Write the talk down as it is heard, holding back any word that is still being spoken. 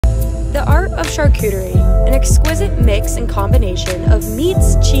The art of charcuterie, an exquisite mix and combination of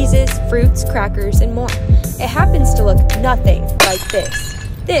meats, cheeses, fruits, crackers, and more. It happens to look nothing like this.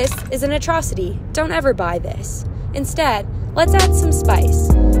 This is an atrocity. Don't ever buy this. Instead, let's add some spice.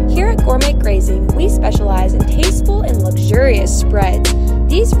 Here at Gourmet Grazing, we specialize in tasteful and luxurious spreads.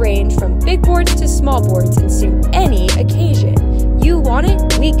 These range from big boards to small boards and suit any occasion. You want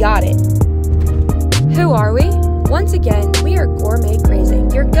it, we got it. Who are we? Once again, we are Gourmet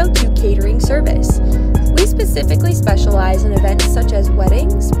Grazing, your go-to catering service. We specifically specialize in events such as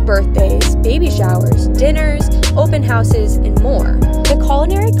weddings, birthdays, baby showers, dinners, open houses, and more. The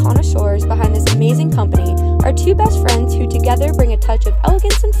culinary connoisseurs behind this amazing company are two best friends who together bring a touch of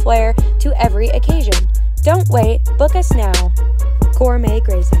elegance and flair to every occasion. Don't wait, book us now. Gourmet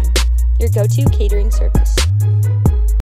Grazing, your go-to catering service.